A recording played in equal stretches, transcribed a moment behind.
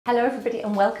Hello everybody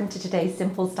and welcome to today's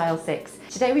Simple Style 6.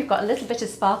 Today we've got a little bit of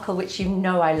sparkle which you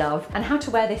know I love and how to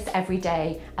wear this every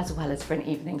day as well as for an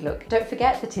evening look. Don't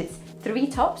forget that it's 3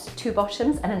 tops, 2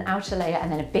 bottoms and an outer layer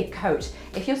and then a big coat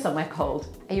if you're somewhere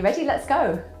cold. Are you ready? Let's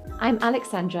go! I'm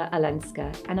Aleksandra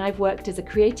Olenska and I've worked as a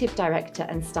creative director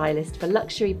and stylist for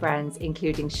luxury brands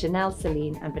including Chanel,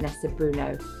 Celine and Vanessa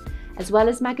Bruno, as well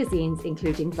as magazines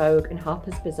including Vogue and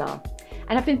Harper's Bazaar.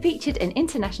 And I've been featured in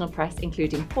international press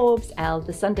including Forbes, Elle,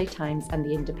 The Sunday Times and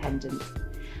The Independent.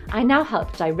 I now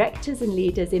help directors and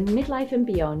leaders in midlife and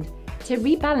beyond to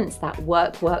rebalance that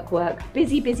work,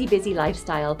 busy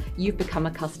lifestyle you've become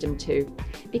accustomed to.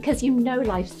 Because you know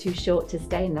life's too short to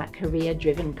stay in that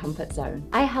career-driven comfort zone.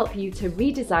 I help you to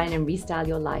redesign and restyle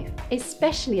your life,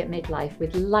 especially at midlife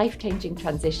with life-changing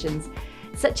transitions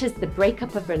such as the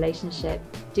breakup of relationship,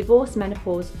 divorce,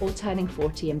 menopause, or turning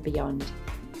 40 and beyond.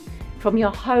 From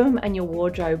your home and your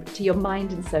wardrobe to your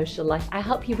mind and social life, I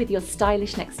help you with your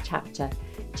stylish next chapter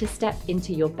to step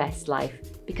into your best life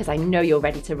because I know you're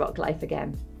ready to rock life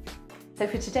again. So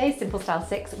for today's Simple Style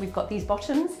 6, we've got these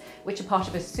bottoms, which are part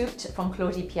of a suit from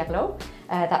Claudie Pierlot,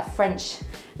 that French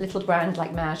little brand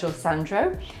like Maje or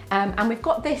Sandro. And we've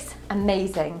got this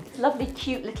amazing, lovely,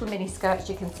 cute little mini skirt.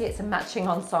 You can see it's a matching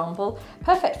ensemble,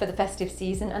 perfect for the festive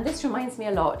season. And this reminds me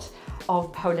a lot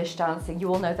of Polish dancing. You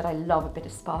all know that I love a bit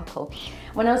of sparkle.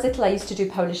 When I was little, I used to do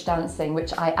Polish dancing,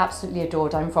 which I absolutely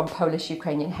adored. I'm from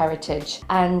Polish-Ukrainian heritage.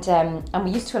 And we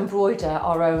used to embroider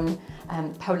our own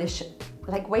Polish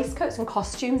like waistcoats and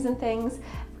costumes and things,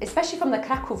 especially from the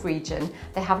Krakow region.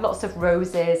 They have lots of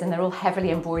roses and they're all heavily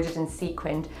embroidered and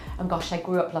sequined. And gosh, I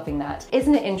grew up loving that.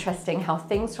 Isn't it interesting how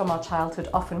things from our childhood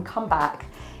often come back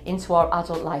into our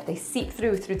adult life? They seep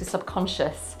through the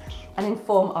subconscious and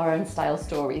inform our own style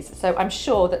stories. So I'm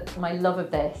sure that my love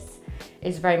of this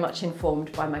is very much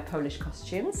informed by my Polish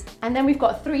costumes. And then we've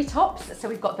got 3 tops. So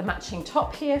we've got the matching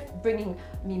top here, bringing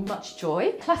me much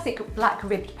joy. Classic black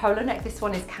ribbed polo neck. This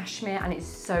one is cashmere and it's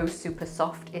so super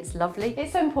soft. It's lovely.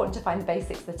 It's so important to find the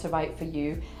basics that are right for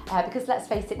you because let's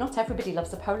face it, not everybody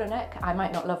loves a polo neck. I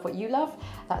might not love what you love.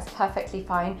 That's perfectly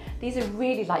fine. These are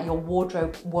really like your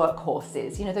wardrobe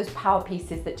workhorses. You know, those power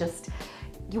pieces that just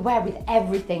you wear with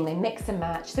everything, they mix and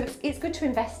match. So it's good to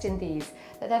invest in these,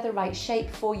 that they're the right shape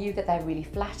for you, that they're really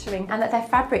flattering, and that they're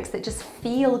fabrics that just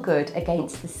feel good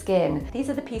against the skin. These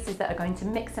are the pieces that are going to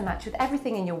mix and match with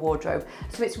everything in your wardrobe.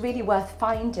 So it's really worth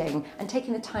finding and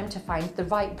taking the time to find the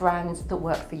right brands that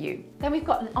work for you. Then we've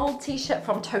got an old t-shirt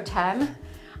from Totem.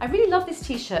 I really love this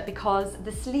t-shirt because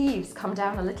the sleeves come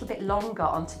down a little bit longer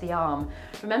onto the arm.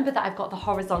 Remember that I've got the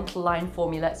horizontal line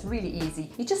formula. It's really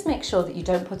easy. You just make sure that you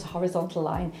don't put a horizontal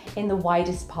line in the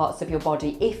widest parts of your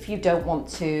body if you don't want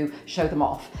to show them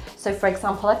off. So for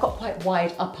example, I've got quite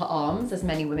wide upper arms, as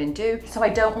many women do, so I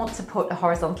don't want to put a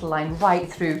horizontal line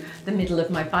right through the middle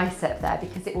of my bicep there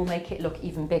because it will make it look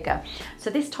even bigger. So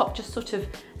this top just sort of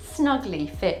snugly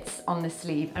fits on the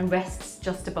sleeve and rests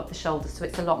just above the shoulder, so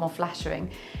it's a lot more flattering.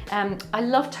 I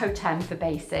love Totem for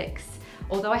basics,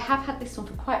 although I have had this one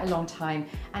for quite a long time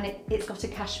and it's got a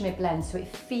cashmere blend, so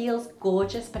it feels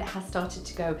gorgeous, but it has started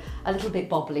to go a little bit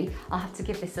bobbly. I'll have to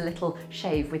give this a little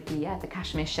shave with the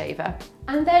cashmere shaver.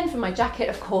 And then for my jacket,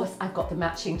 of course, I've got the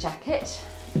matching jacket.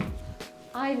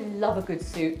 I love a good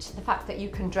suit. The fact that you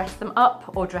can dress them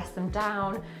up or dress them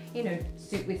down, you know,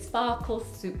 suit with sparkles,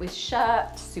 suit with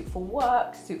shirt, suit for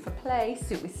work, suit for play,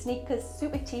 suit with sneakers,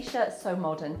 suit with t-shirts, so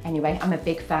modern. Anyway, I'm a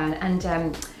big fan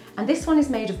and this one is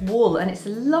made of wool and it's a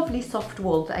lovely soft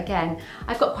wool that again,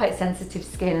 I've got quite sensitive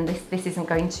skin and this isn't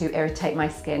going to irritate my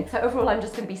skin. So overall, I'm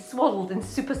just going to be swaddled in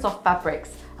super soft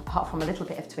fabrics apart from a little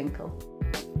bit of twinkle.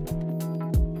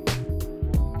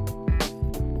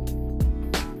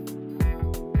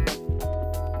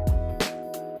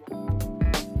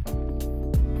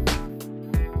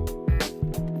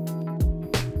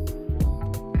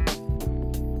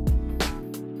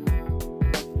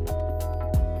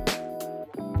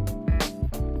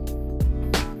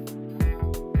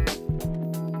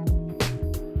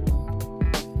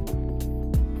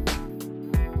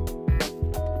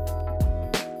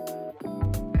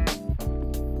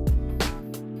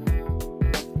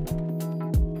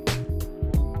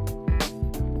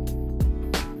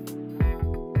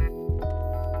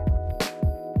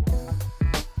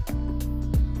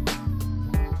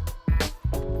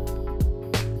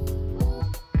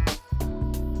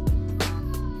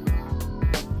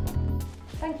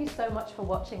 Thank you so much for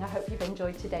watching. I hope you've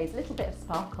enjoyed today's little bit of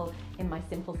sparkle in my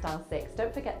Simple Style 6.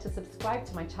 Don't forget to subscribe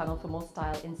to my channel for more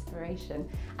style inspiration.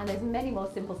 And there's many more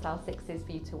Simple Style 6s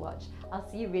for you to watch. I'll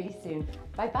see you really soon.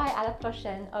 Bye bye, à la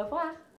prochaine, au revoir.